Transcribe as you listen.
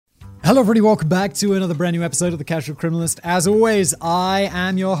Hello everybody, welcome back to another brand new episode of The Casual Criminalist. As always, I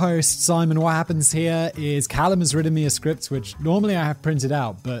am your host, Simon. What happens here is Callum has written me a script, which normally I have printed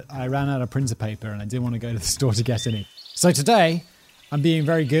out, but I ran out of printer paper and I didn't want to go to the store to get any. So today, I'm being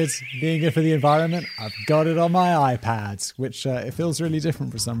very good, being good for the environment. I've got it on my iPad, which it feels really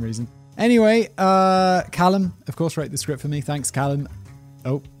different for some reason. Anyway, Callum, of course, wrote the script for me. Thanks, Callum.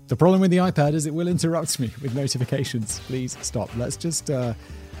 Oh, the problem with the iPad is it will interrupt me with notifications. Please stop. Let's just...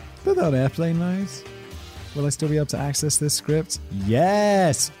 put that on airplane mode. Will I still be able to access this script?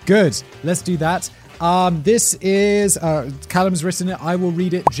 Yes! Good. Let's do that. This is... Callum's written it. I will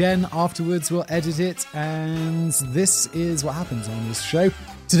read it. Jen afterwards will edit it. And this is what happens on this show.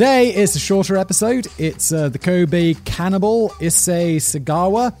 Today is a shorter episode. It's the Kobe Cannibal, Issei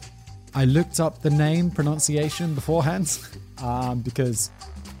Sagawa. I looked up the name pronunciation beforehand because...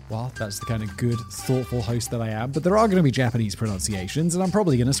 well, that's the kind of good, thoughtful host that I am. But there are going to be Japanese pronunciations, and I'm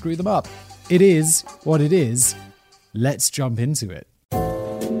probably going to screw them up. It is what it is. Let's jump into it.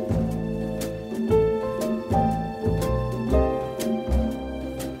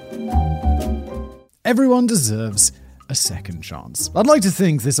 Everyone deserves a second chance. I'd like to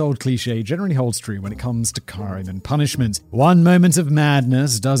think this old cliche generally holds true when it comes to crime and punishment. One moment of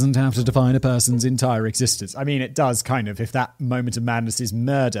madness doesn't have to define a person's entire existence. I mean, it does kind of. If that moment of madness is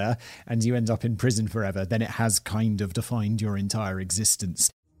murder and you end up in prison forever, then it has kind of defined your entire existence.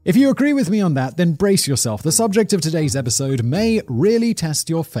 If you agree with me on that, then brace yourself. The subject of today's episode may really test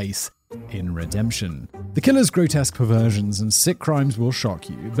your faith in redemption. The killer's grotesque perversions and sick crimes will shock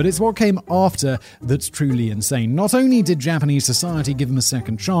you, but it's what came after that's truly insane. Not only did Japanese society give him a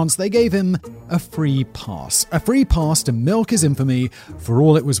second chance, they gave him a free pass. A free pass to milk his infamy for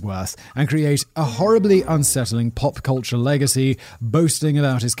all it was worth and create a horribly unsettling pop culture legacy boasting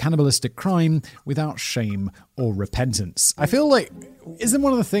about his cannibalistic crime without shame or repentance. I feel like, isn't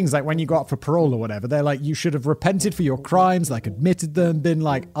one of the things like when you go up for parole or whatever, they're like, you should have repented for your crimes, like admitted them, been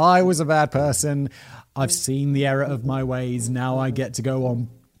like, I was a bad person, I've seen the error of my ways, now I get to go on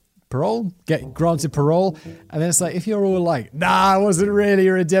parole, get granted parole. And then it's like, if you're all like, nah, I wasn't really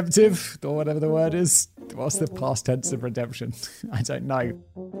redemptive, or whatever the word is, what's the past tense of redemption? I don't know.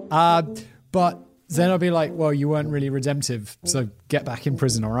 But then I'll be like, well, you weren't really redemptive, so get back in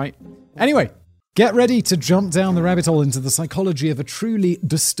prison, all right? Anyway, get ready to jump down the rabbit hole into the psychology of a truly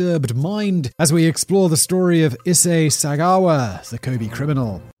disturbed mind as we explore the story of Issei Sagawa, the Kobe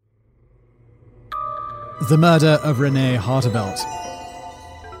criminal. The murder of Renee Hartevelt.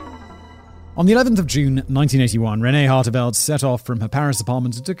 On the 11th of June 1981, Renee Hartevelt set off from her Paris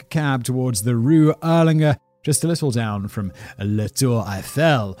apartment and took a cab towards the Rue Erlanger, just a little down from Le Tour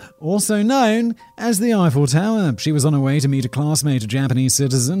Eiffel, also known as the Eiffel Tower. She was on her way to meet a classmate, a Japanese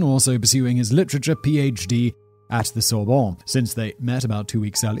citizen, also pursuing his literature PhD at the Sorbonne. Since they met about 2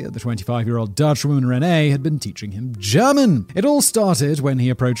 weeks earlier, the 25-year-old Dutch woman Renee had been teaching him German. It all started when he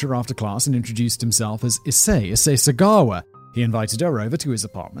approached her after class and introduced himself as Issei Sagawa. He invited her over to his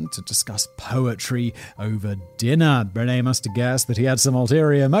apartment to discuss poetry over dinner. Renee must have guessed that he had some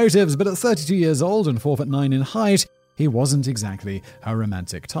ulterior motives, but at 32 years old and 4'9" in height, he wasn't exactly her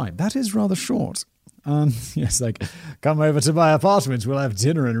romantic type. That is rather short. Yes, like, come over to my apartment, we'll have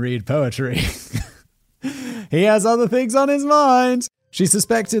dinner and read poetry. He has other things on his mind. She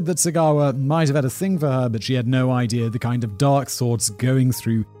suspected that Sagawa might have had a thing for her, but she had no idea the kind of dark thoughts going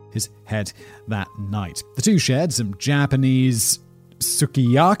through his head that night. The two shared some Japanese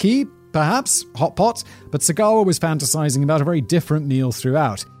sukiyaki, perhaps, hot pot, but Sagawa was fantasizing about a very different meal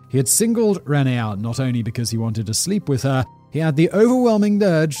throughout. He had singled Renee out not only because he wanted to sleep with her, he had the overwhelming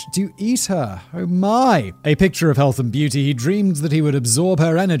urge to eat her. Oh my! A picture of health and beauty, he dreamed that he would absorb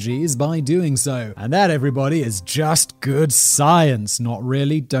her energies by doing so. And that, everybody, is just good science. Not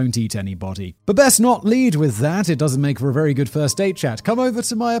really, don't eat anybody. But best not lead with that, it doesn't make for a very good first date chat. Come over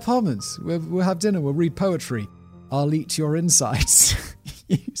to my apartment, we'll have dinner, we'll read poetry. I'll eat your insides.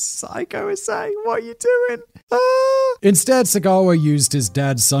 You psycho, Issei, what are you doing? Instead, Sagawa used his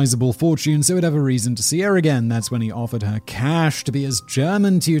dad's sizable fortune so he'd have a reason to see her again. That's when he offered her cash to be his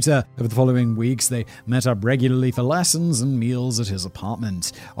German tutor. Over the following weeks, they met up regularly for lessons and meals at his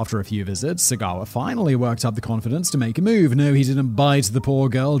apartment. After a few visits, Sagawa finally worked up the confidence to make a move. No, he didn't bite the poor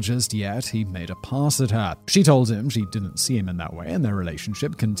girl just yet. He made a pass at her. She told him she didn't see him in that way, and their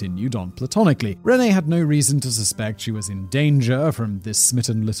relationship continued on platonically. Renee had no reason to suspect she was in danger from this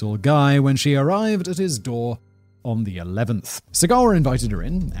smitten little guy when she arrived at his door on the 11th. Sagawa invited her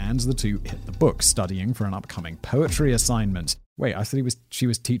in, and the two hit the book, studying for an upcoming poetry assignment. Wait, I thought she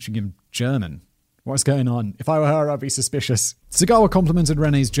was teaching him German. What's going on? If I were her, I'd be suspicious. Sagawa complimented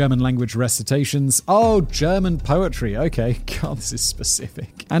Renee's German language recitations. Oh, German poetry. Okay, God, this is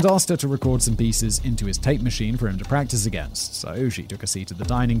specific. And asked her to record some pieces into his tape machine for him to practice against. So she took a seat at the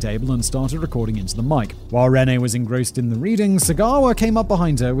dining table and started recording into the mic. While Renee was engrossed in the reading, Sagawa came up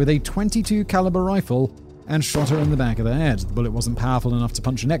behind her with a .22 caliber rifle and shot her in the back of the head. The bullet wasn't powerful enough to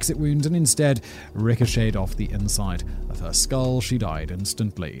punch an exit wound and instead ricocheted off the inside of her skull. She died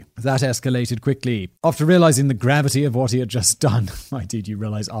instantly. That escalated quickly. After realizing the gravity of what he had just done, my dude, you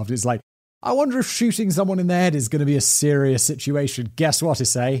realize after, it's like, I wonder if shooting someone in the head is going to be a serious situation. Guess what,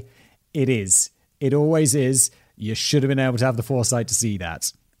 Issei? It is. It always is. You should have been able to have the foresight to see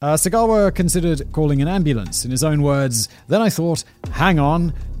that. Sagawa considered calling an ambulance. In his own words, then I thought, hang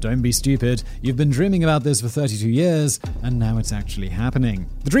on, don't be stupid. You've been dreaming about this for 32 years, and now it's actually happening.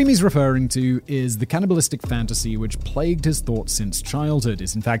 The dream he's referring to is the cannibalistic fantasy which plagued his thoughts since childhood.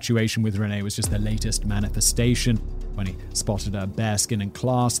 His infatuation with Renee was just the latest manifestation. When he spotted her bare skin in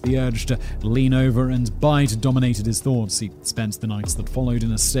class, the urge to lean over and bite dominated his thoughts. He spent the nights that followed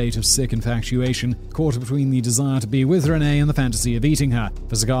in a state of sick infatuation, caught between the desire to be with Renee and the fantasy of eating her.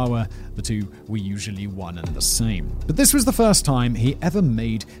 For Sagawa, the two were usually one and the same. But this was the first time he ever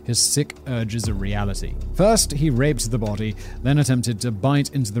made his sick urges a reality. First, he raped the body, then attempted to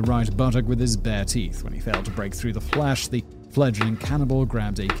bite into the right buttock with his bare teeth. When he failed to break through the flesh, the fledgling cannibal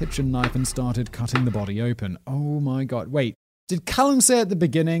grabbed a kitchen knife and started cutting the body open. Oh my god. Wait, did Callum say at the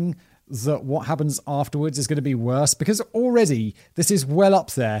beginning that what happens afterwards is going to be worse? Because already this is well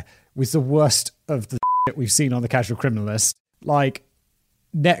up there with the worst of the shit we've seen on the Casual Criminal list. Like,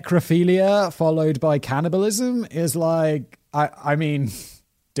 necrophilia followed by cannibalism is like, I mean,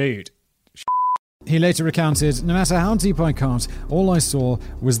 dude. He later recounted, no matter how deep I cut, all I saw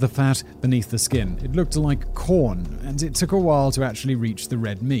was the fat beneath the skin. It looked like corn, and it took a while to actually reach the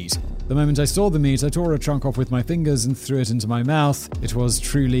red meat. The moment I saw the meat, I tore a chunk off with my fingers and threw it into my mouth. It was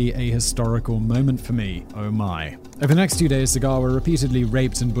truly a historical moment for me. Oh my. Over the next 2 days, Sagawa repeatedly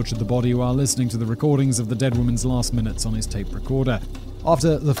raped and butchered the body while listening to the recordings of the dead woman's last minutes on his tape recorder.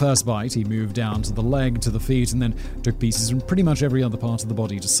 After the first bite, he moved down to the leg, to the feet, and then took pieces from pretty much every other part of the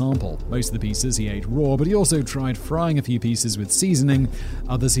body to sample. Most of the pieces he ate raw, but he also tried frying a few pieces with seasoning.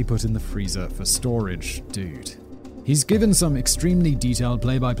 Others he put in the freezer for storage. Dude. He's given some extremely detailed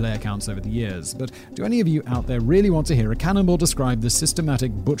play-by-play accounts over the years, but do any of you out there really want to hear a cannibal describe the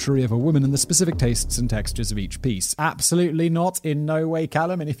systematic butchery of a woman and the specific tastes and textures of each piece? Absolutely not, in no way,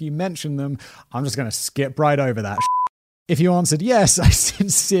 Callum, and if you mention them, I'm just going to skip right over that. If you answered yes, I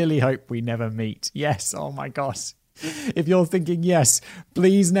sincerely hope we never meet. Yes, oh my God. If you're thinking yes,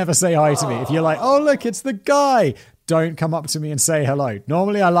 please never say hi to me. If you're like, oh look, it's the guy, don't come up to me and say hello.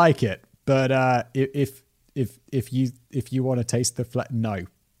 Normally I like it, but if you want to taste the flesh, no,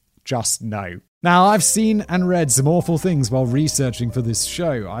 just no. Now, I've seen and read some awful things while researching for this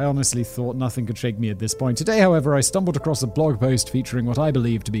show. I honestly thought nothing could shake me at this point. Today, however, I stumbled across a blog post featuring what I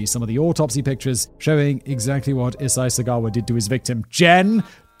believe to be some of the autopsy pictures showing exactly what Issei Sagawa did to his victim. Jen,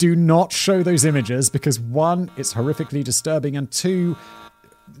 do not show those images because 1, it's horrifically disturbing, and 2,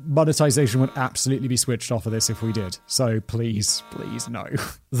 monetization would absolutely be switched off of this if we did. So please, no.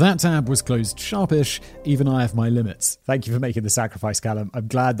 That tab was closed sharpish. Even I have my limits. Thank you for making the sacrifice, Callum. I'm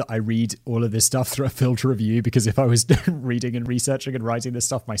glad that I read all of this stuff through a filter review, because if I was reading and researching and writing this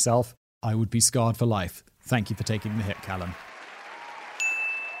stuff myself, I would be scarred for life. Thank you for taking the hit, Callum.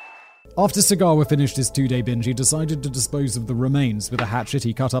 After Sagawa finished his 2-day binge, he decided to dispose of the remains. With a hatchet,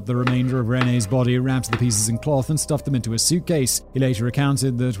 he cut up the remainder of Renee's body, wrapped the pieces in cloth, and stuffed them into a suitcase. He later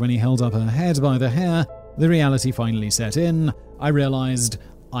recounted that when he held up her head by the hair, the reality finally set in. I realized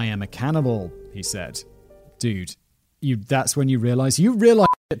I am a cannibal, he said. Dude, that's when you realize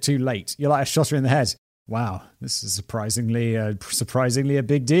it too late. You're like, I shot her in the head. Wow, this is surprisingly a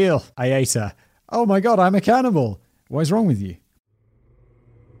big deal. I ate her. Oh my God, I'm a cannibal. What is wrong with you?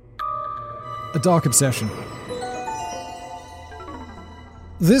 A dark obsession.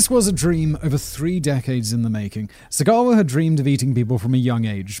 This was a dream over 3 decades in the making. Sagawa had dreamed of eating people from a young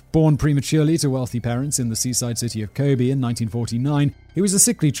age. Born prematurely to wealthy parents in the seaside city of Kobe in 1949, he was a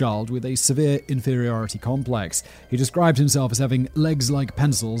sickly child with a severe inferiority complex. He described himself as having legs like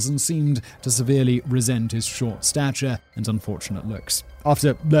pencils and seemed to severely resent his short stature and unfortunate looks.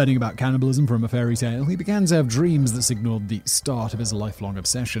 After learning about cannibalism from a fairy tale, he began to have dreams that signaled the start of his lifelong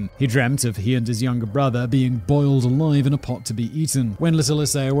obsession. He dreamt of he and his younger brother being boiled alive in a pot to be eaten. When little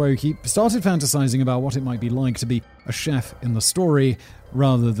Issei awoke, he started fantasizing about what it might be like to be a chef in the story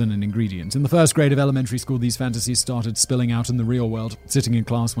rather than an ingredient. In the first grade of elementary school, these fantasies started spilling out in the real world. Sitting in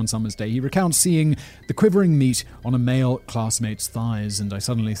class one summer's day, he recounts seeing the quivering meat on a male classmate's thighs, and I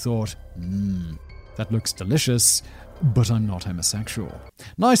suddenly thought, That looks delicious, but I'm not homosexual.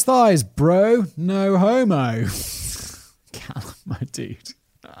 Nice thighs, bro. No homo. My dude.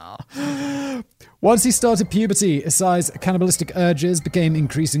 Once he started puberty, Issei's cannibalistic urges became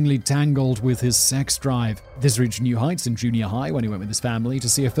increasingly tangled with his sex drive. This reached new heights in junior high when he went with his family to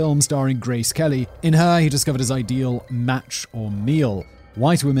see a film starring Grace Kelly. In her, he discovered his ideal match or meal: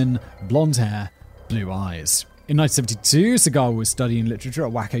 white women, blonde hair, blue eyes. In 1972, Sagawa was studying literature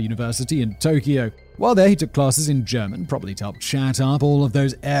at Wako University in Tokyo. While there, he took classes in German, probably to help chat up all of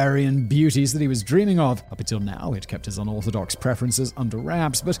those Aryan beauties that he was dreaming of. Up until now, he'd kept his unorthodox preferences under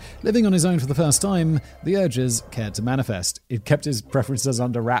wraps, but living on his own for the first time, the urges cared to manifest. He'd kept his preferences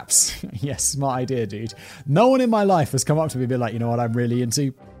under wraps. Yes, smart idea, dude. No one in my life has come up to me and been like, you know what I'm really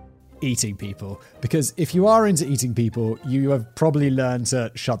into? Eating people. Because if you are into eating people, you have probably learned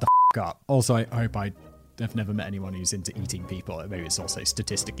to shut the f*** up. Also, I hope I've never met anyone who's into eating people. Maybe it's also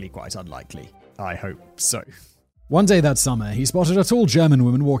statistically quite unlikely. I hope so. One day that summer, he spotted a tall German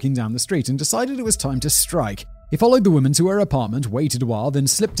woman walking down the street and decided it was time to strike. He followed the woman to her apartment, waited a while, then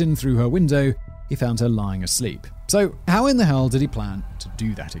slipped in through her window. He found her lying asleep. So how in the hell did he plan to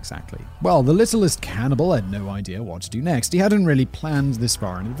do that exactly? Well, the littlest cannibal had no idea what to do next. He hadn't really planned this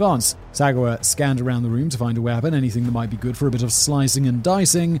far in advance. Sagawa scanned around the room to find a weapon, anything that might be good for a bit of slicing and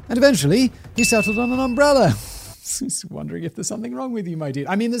dicing, and eventually he settled on an umbrella. Just wondering if there's something wrong with you, my dude.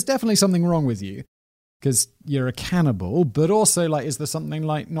 I mean, there's definitely something wrong with you, because you're a cannibal, but also, is there something,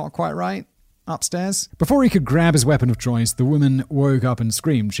 not quite right upstairs? Before he could grab his weapon of choice, the woman woke up and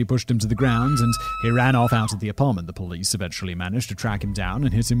screamed. She pushed him to the ground, and he ran off out of the apartment. The police eventually managed to track him down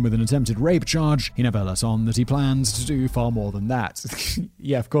and hit him with an attempted rape charge. He never let on that he planned to do far more than that.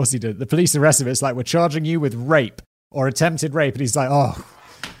 Yeah, of course he did. The police arrested him. It's like, we're charging you with rape or attempted rape. And he's like,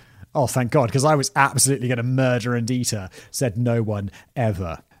 oh, thank God, because I was absolutely going to murder and eat her. Said no one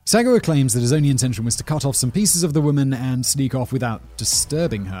ever. Sagawa claims that his only intention was to cut off some pieces of the woman and sneak off without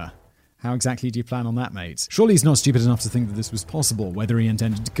disturbing her. How exactly do you plan on that, mate? Surely he's not stupid enough to think that this was possible. Whether he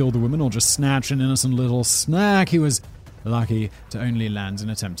intended to kill the woman or just snatch an innocent little snack, he was lucky to only land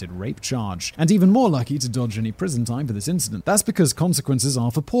an attempted rape charge. And even more lucky to dodge any prison time for this incident. That's because consequences are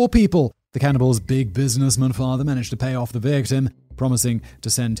for poor people. The cannibal's big businessman father managed to pay off the victim, promising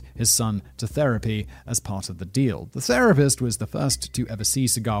to send his son to therapy as part of the deal. The therapist was the first to ever see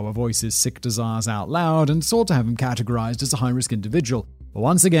Sagawa voice his sick desires out loud and sought to have him categorized as a high-risk individual. But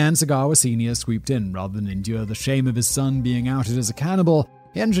once again, Sagawa Sr. swooped in. Rather than endure the shame of his son being outed as a cannibal,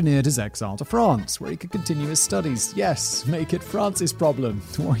 he engineered his exile to France, where he could continue his studies. Yes, make it France's problem.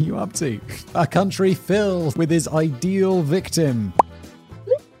 What are you up to? A country filled with his ideal victim.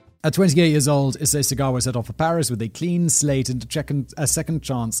 At 28 years old, Issei Sagawa set off for Paris with a clean slate and a second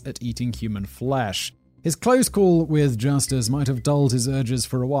chance at eating human flesh. His close call with justice might have dulled his urges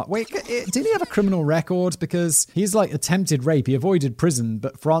for a while. Wait, did he have a criminal record? Because he's attempted rape. He avoided prison,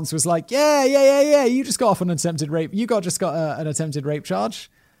 but France was like, yeah, you just got off an attempted rape. Just got an attempted rape charge.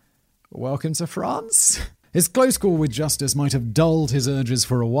 Welcome to France. His close call with justice might have dulled his urges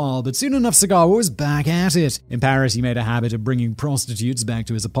for a while, but soon enough Sagawa was back at it. In Paris, he made a habit of bringing prostitutes back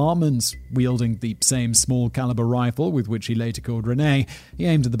to his apartments. Wielding the same small caliber rifle with which he later killed Renee, he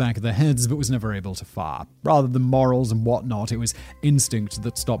aimed at the back of their heads but was never able to fire. Rather than morals and whatnot, it was instinct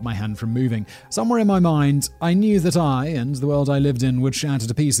that stopped my hand from moving. Somewhere in my mind, I knew that I and the world I lived in would shatter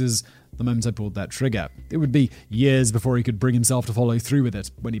to pieces the moment I pulled that trigger. It would be years before he could bring himself to follow through with it.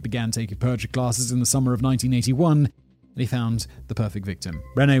 When he began taking poetry classes in the summer of 1981, he found the perfect victim.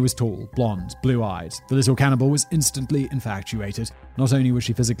 Renee was tall, blonde, blue-eyed. The little cannibal was instantly infatuated. Not only was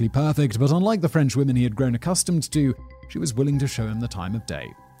she physically perfect, but unlike the French women he had grown accustomed to, she was willing to show him the time of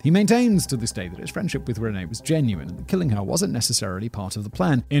day. He maintains to this day that his friendship with Renee was genuine and that killing her wasn't necessarily part of the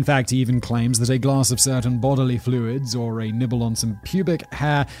plan. In fact, he even claims that a glass of certain bodily fluids or a nibble on some pubic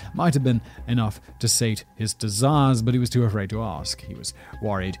hair might have been enough to sate his desires, but he was too afraid to ask. He was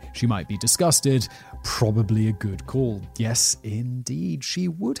worried she might be disgusted. Probably a good call. Yes, indeed, she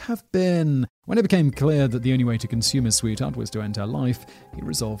would have been. When it became clear that the only way to consume his sweetheart was to end her life, he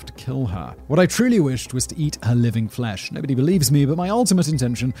resolved to kill her. What I truly wished was to eat her living flesh. Nobody believes me, but my ultimate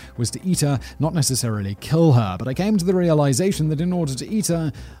intention was to eat her, not necessarily kill her. But I came to the realization that in order to eat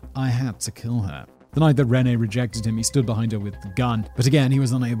her, I had to kill her. The night that Renee rejected him, he stood behind her with the gun, but again, he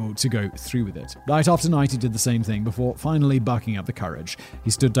was unable to go through with it. Night after night, he did the same thing before finally bucking up the courage. He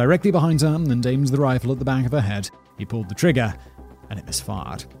stood directly behind her and aimed the rifle at the back of her head. He pulled the trigger, and it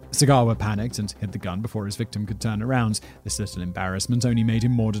misfired. Sagawa panicked and hid the gun before his victim could turn around. This little embarrassment only made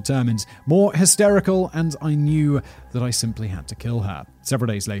him more determined, more hysterical, and I knew that I simply had to kill her.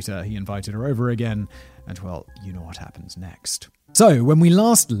 Several days later, he invited her over again, and well, you know what happens next. So, when we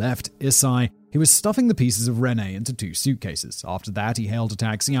last left Issei, He was stuffing the pieces of Rene into 2 suitcases. After that, he hailed a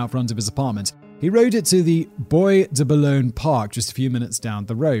taxi out front of his apartment. He rode it to the Bois de Boulogne Park just a few minutes down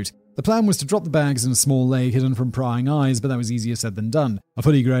the road. The plan was to drop the bags in a small lake hidden from prying eyes, but that was easier said than done. A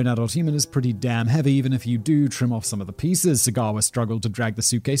fully grown adult human is pretty damn heavy, even if you do trim off some of the pieces. Sagawa struggled to drag the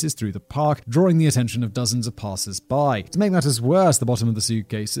suitcases through the park, drawing the attention of dozens of passers-by. To make matters worse, the bottom of the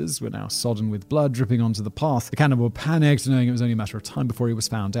suitcases were now sodden with blood dripping onto the path. The cannibal panicked, knowing it was only a matter of time before he was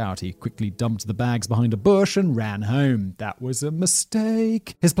found out. He quickly dumped the bags behind a bush and ran home. That was a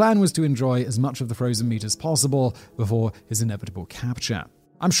mistake. His plan was to enjoy as much of the frozen meat as possible before his inevitable capture.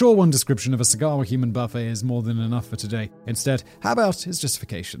 I'm sure one description of a Sagawa human buffet is more than enough for today. Instead, how about his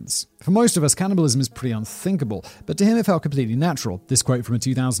justifications? For most of us, cannibalism is pretty unthinkable, but to him it felt completely natural. This quote from a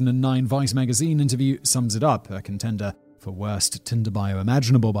 2009 Vice magazine interview sums it up, a contender for worst Tinder bio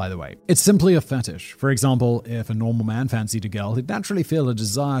imaginable, by the way. It's simply a fetish. For example, if a normal man fancied a girl, he'd naturally feel a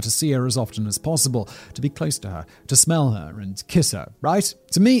desire to see her as often as possible, to be close to her, to smell her and kiss her, right?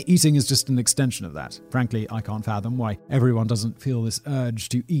 To me, eating is just an extension of that. Frankly, I can't fathom why everyone doesn't feel this urge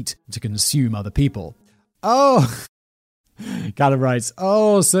to eat, to consume other people. Oh! Kind of writes,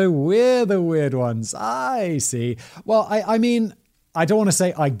 oh, so we're the weird ones. I see. Well, I mean, I don't want to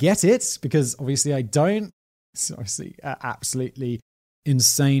say I get it, because obviously I don't. It's obviously an absolutely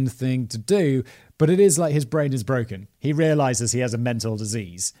insane thing to do, but it is like his brain is broken. He realizes he has a mental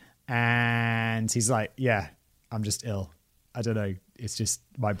disease, and he's like, yeah, I'm just ill. I don't know. It's just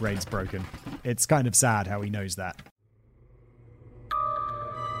my brain's broken. It's kind of sad how he knows that.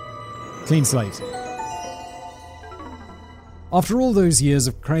 Clean slate. After all those years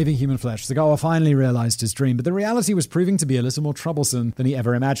of craving human flesh, Sagawa finally realized his dream, but the reality was proving to be a little more troublesome than he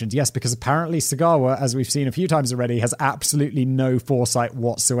ever imagined. Yes, because apparently Sagawa, as we've seen a few times already, has absolutely no foresight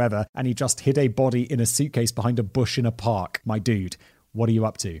whatsoever, and he just hid a body in a suitcase behind a bush in a park. My dude, what are you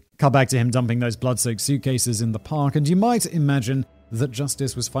up to? Cut back to him dumping those blood-soaked suitcases in the park, and you might imagine that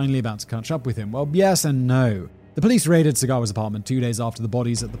justice was finally about to catch up with him. Well, yes and no. The police raided Sagawa's apartment 2 days after the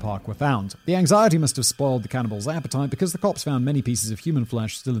bodies at the park were found. The anxiety must have spoiled the cannibal's appetite because the cops found many pieces of human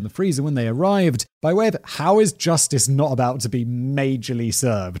flesh still in the freezer when they arrived. By way of, how is justice not about to be majorly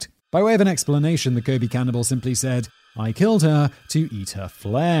served? By way of an explanation, the Kobe cannibal simply said, I killed her to eat her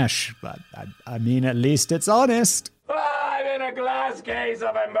flesh. But, I mean, at least it's honest. I'm in a glass case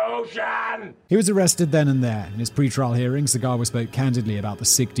of emotion! He was arrested then and there. In his pre-trial hearing, Sagawa spoke candidly about the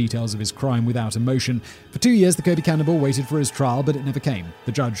sick details of his crime without emotion. For 2 years, the Kobe cannibal waited for his trial, but it never came.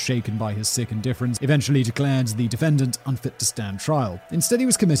 The judge, shaken by his sick indifference, eventually declared the defendant unfit to stand trial. Instead, he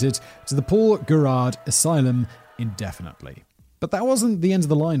was committed to the Paul Gourard Asylum indefinitely. But that wasn't the end of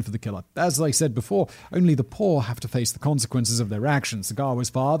the line for the killer. As I said before, only the poor have to face the consequences of their actions.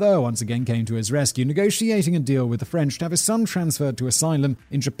 Sagawa's father once again came to his rescue, negotiating a deal with the French to have his son transferred to asylum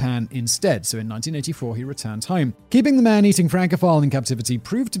in Japan instead. So in 1984, he returned home. Keeping the man eating francophile in captivity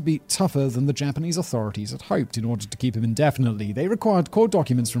proved to be tougher than the Japanese authorities had hoped. In order to keep him indefinitely, they required court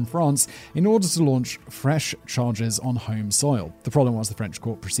documents from France in order to launch fresh charges on home soil. The problem was the French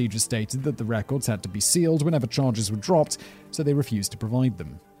court procedure stated that the records had to be sealed whenever charges were dropped, so they refused to provide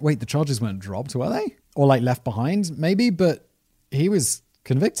them. Wait, the charges weren't dropped, were they? Or left behind? Maybe, but he was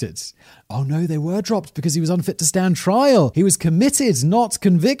convicted. Oh no, they were dropped because he was unfit to stand trial. He was committed, not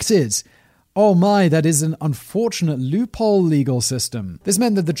convicted. Oh my, that is an unfortunate loophole legal system. This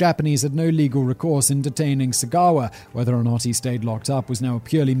meant that the Japanese had no legal recourse in detaining Sagawa. Whether or not he stayed locked up was now a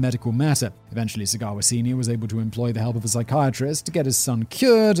purely medical matter. Eventually, Sagawa Sr. was able to employ the help of a psychiatrist to get his son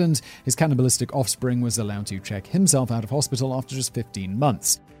cured, and his cannibalistic offspring was allowed to check himself out of hospital after just 15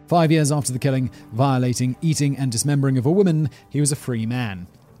 months. 5 years after the killing, violating, eating, and dismembering of a woman, he was a free man.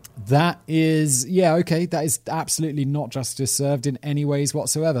 That is absolutely not justice served in any ways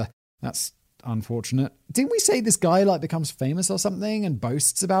whatsoever. That's unfortunate. Didn't we say this guy becomes famous or something and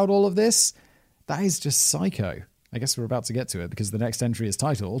boasts about all of this? That is just psycho. I guess we're about to get to it because the next entry is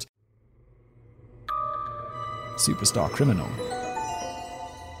titled Superstar Criminal.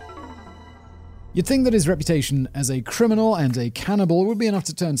 You'd think that his reputation as a criminal and a cannibal would be enough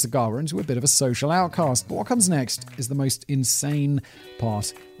to turn Sagawa into a bit of a social outcast, but what comes next is the most insane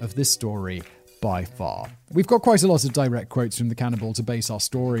part of this story by far. We've got quite a lot of direct quotes from the cannibal to base our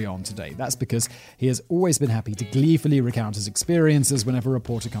story on today. That's because he has always been happy to gleefully recount his experiences whenever a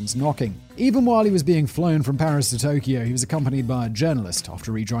reporter comes knocking. Even while he was being flown from Paris to Tokyo, he was accompanied by a journalist.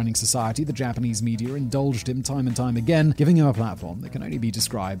 After rejoining society, the Japanese media indulged him time and time again, giving him a platform that can only be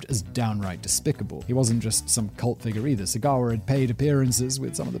described as downright despicable. He wasn't just some cult figure either. Sagawa had paid appearances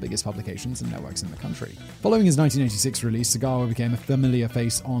with some of the biggest publications and networks in the country. Following his 1986 release, Sagawa became a familiar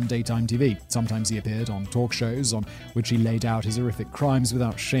face on daytime TV. Sometimes he appeared on talk talk shows on which he laid out his horrific crimes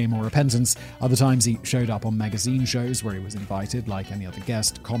without shame or repentance. Other times he showed up on magazine shows where he was invited, like any other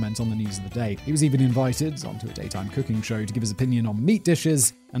guest, to comment on the news of the day. He was even invited onto a daytime cooking show to give his opinion on meat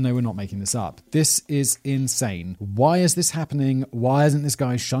dishes, and no, we're not making this up. This is insane. Why is this happening? Why isn't this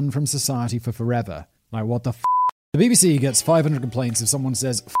guy shunned from society for forever? Like, what the f***? The BBC gets 500 complaints if someone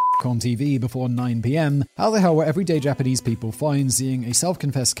says f*** on TV before 9 p.m. How the hell were everyday Japanese people fine seeing a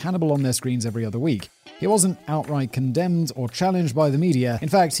self-confessed cannibal on their screens every other week? He wasn't outright condemned or challenged by the media. In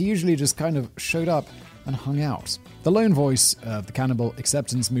fact, he usually just kind of showed up and hung out. The lone voice of the cannibal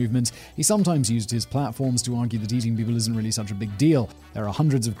acceptance movement, he sometimes used his platforms to argue that eating people isn't really such a big deal. There are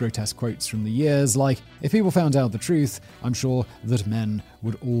hundreds of grotesque quotes from the years, like, if people found out the truth, I'm sure that men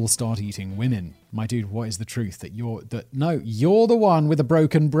would all start eating women. My dude, what is the truth? You're the one with a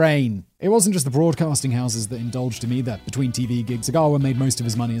broken brain. It wasn't just the broadcasting houses that indulged him either. Between TV gigs, Sagawa made most of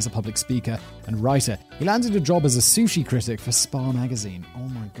his money as a public speaker and writer. He landed a job as a sushi critic for Spa magazine. Oh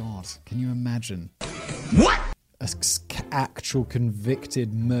my god, can you imagine? What? An actual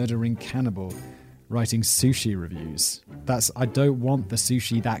convicted murdering cannibal writing sushi reviews. I don't want the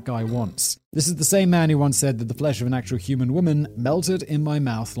sushi that guy wants. This is the same man who once said that the flesh of an actual human woman melted in my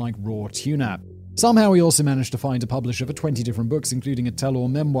mouth like raw tuna. Somehow he also managed to find a publisher for 20 different books, including a tell-all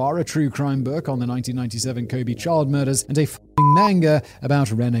memoir, a true crime book on the 1997 Kobe child murders, and a f***ing manga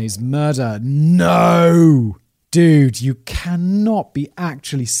about Renee's murder. No! Dude, you cannot be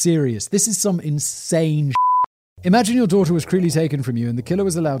actually serious. This is some insane Imagine your daughter was cruelly taken from you and the killer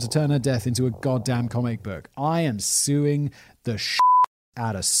was allowed to turn her death into a goddamn comic book. I am suing the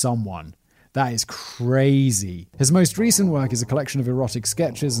out of someone. That is crazy. His most recent work is a collection of erotic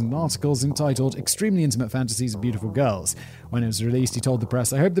sketches and articles entitled Extremely Intimate Fantasies of Beautiful Girls. When it was released, he told the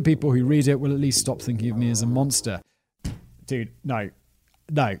press, I hope the people who read it will at least stop thinking of me as a monster. Dude, no.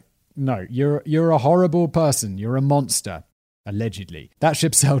 You're a horrible person. You're a monster. Allegedly. That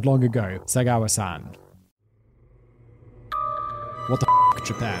ship sailed long ago. Sagawa-san. What the f***,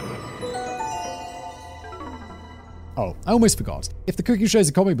 Japan? Oh, I almost forgot. If the cooking shows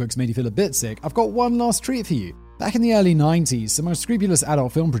and comic books made you feel a bit sick, I've got one last treat for you. Back in the early 90s, some unscrupulous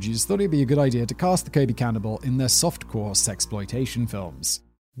adult film producers thought it'd be a good idea to cast the Kobe cannibal in their softcore sexploitation films.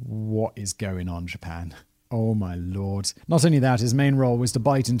 What is going on, Japan? Oh my lord. Not only that, his main role was to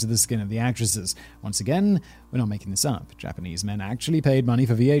bite into the skin of the actresses. Once again, we're not making this up. Japanese men actually paid money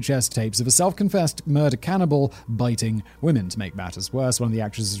for VHS tapes of a self-confessed murder cannibal biting women. To make matters worse, one of the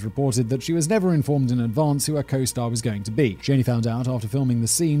actresses reported that she was never informed in advance who her co-star was going to be. She only found out after filming the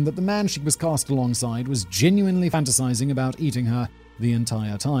scene that the man she was cast alongside was genuinely fantasizing about eating her the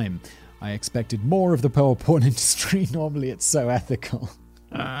entire time. I expected more of the pearl porn industry. Normally it's so ethical.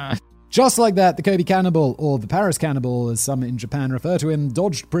 Just like that, the Kobe cannibal, or the Paris cannibal, as some in Japan refer to him,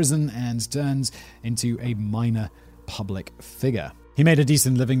 dodged prison and turned into a minor public figure. He made a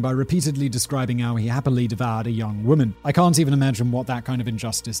decent living by repeatedly describing how he happily devoured a young woman. I can't even imagine what that kind of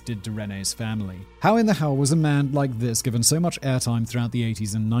injustice did to Renee's family. How in the hell was a man like this given so much airtime throughout the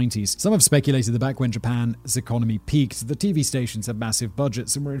 80s and 90s? Some have speculated that back when Japan's economy peaked, the TV stations had massive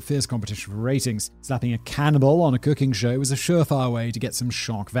budgets and were in fierce competition for ratings. Slapping a cannibal on a cooking show was a surefire way to get some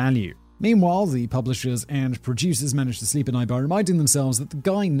shock value. Meanwhile, the publishers and producers managed to sleep at night by reminding themselves that the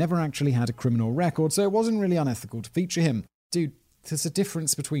guy never actually had a criminal record, so it wasn't really unethical to feature him. Dude, there's a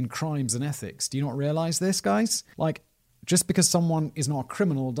difference between crimes and ethics. Do you not realize this, guys? Like, just because someone is not a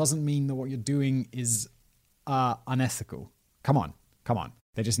criminal doesn't mean that what you're doing is unethical. Come on.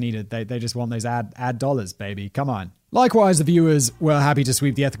 They just want those ad dollars, baby. Come on. Likewise, the viewers were happy to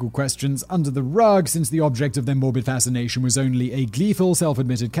sweep the ethical questions under the rug since the object of their morbid fascination was only a gleeful,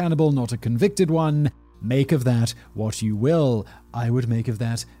 self-admitted cannibal, not a convicted one. Make of that what you will. I would make of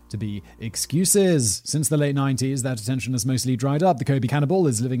that to be excuses. Since the late 90s, that attention has mostly dried up. The Kobe cannibal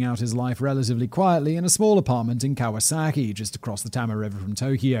is living out his life relatively quietly in a small apartment in Kawasaki, just across the Tama River from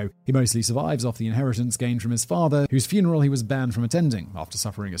Tokyo. He mostly survives off the inheritance gained from his father, whose funeral he was banned from attending. After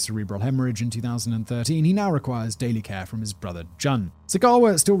suffering a cerebral hemorrhage in 2013, he now requires daily care from his brother Jun.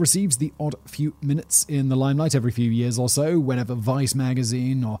 Sagawa still receives the odd few minutes in the limelight every few years or so, whenever Vice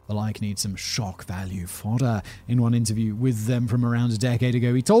magazine or the like needs some shock value fodder. In one interview with them from around a decade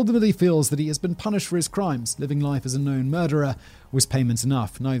ago, he told them that he feels that he has been punished for his crimes. Living life as a known murderer was payment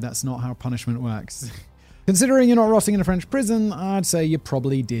enough. No, that's not how punishment works. Considering you're not rotting in a French prison, I'd say you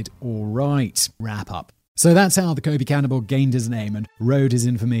probably did all right. Wrap up. So that's how the Kobe Cannibal gained his name and rode his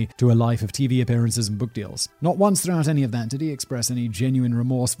infamy to a life of TV appearances and book deals. Not once throughout any of that did he express any genuine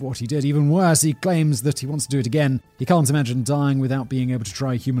remorse for what he did. Even worse, he claims that he wants to do it again. He can't imagine dying without being able to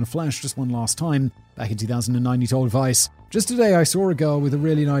try human flesh just one last time. Back in 2009, he told Vice, "Just today I saw a girl with a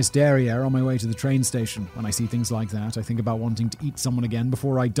really nice derriere on my way to the train station. When I see things like that, I think about wanting to eat someone again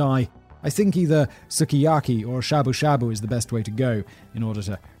before I die. I think either sukiyaki or shabu shabu is the best way to go in order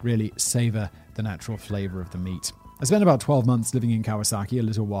to really savor the natural flavor of the meat." I spent about 12 months living in Kawasaki a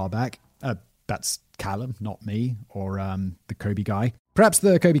little while back. That's Callum, not me, or the Kobe guy. Perhaps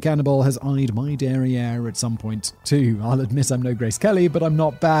the Kobe Cannibal has eyed my derriere at some point too. I'll admit I'm no Grace Kelly, but I'm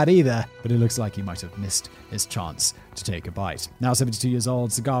not bad either. But it looks like he might have missed his chance to take a bite. Now 72 years old,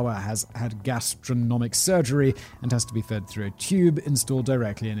 Sagawa has had gastronomic surgery and has to be fed through a tube installed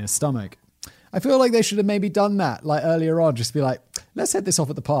directly in his stomach. I feel like they should have maybe done that, like earlier on, just be like, let's head this off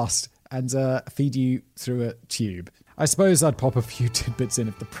at the past and feed you through a tube. I suppose I'd pop a few tidbits in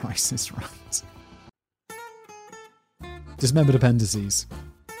if the price is right. Dismembered appendices.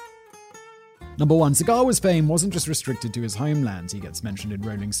 Number 1, Sagawa's fame wasn't just restricted to his homeland. He gets mentioned in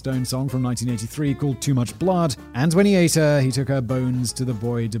Rolling Stone song from 1983 called Too Much Blood, and when he ate her, he took her bones to the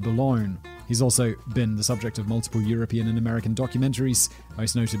Bois de Boulogne. He's also been the subject of multiple European and American documentaries,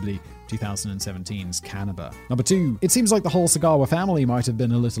 most notably 2017's Cannibal. Number 2, it seems like the whole Sagawa family might have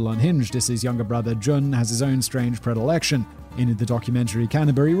been a little unhinged. Issei's younger brother Jun has his own strange predilection. In the documentary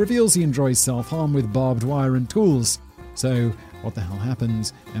Cannibal, he reveals he enjoys self-harm with barbed wire and tools. So, what the hell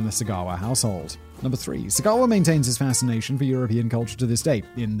happens in the Sagawa household? Number 3, Sagawa maintains his fascination for European culture to this day.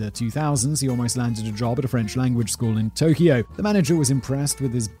 In the 2000s, he almost landed a job at a French language school in Tokyo. The manager was impressed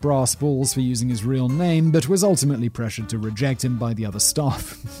with his brass balls for using his real name, but was ultimately pressured to reject him by the other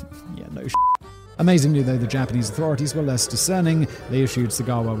staff. Yeah, no shit. Amazingly, though, the Japanese authorities were less discerning. They issued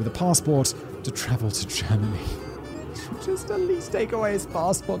Sagawa with a passport to travel to Germany. Just at least take away his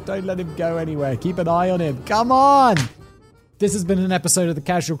passport. Don't let him go anywhere. Keep an eye on him. Come on! This has been an episode of The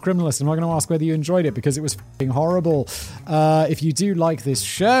Casual Criminalist. I'm not going to ask whether you enjoyed it because it was f***ing horrible. If you do like this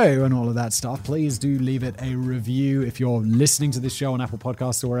show and all of that stuff, please do leave it a review. If you're listening to this show on Apple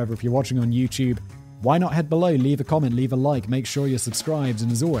Podcasts or wherever, if you're watching on YouTube, why not head below, leave a comment, leave a like, make sure you're subscribed,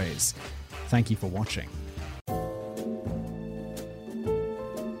 and as always, thank you for watching.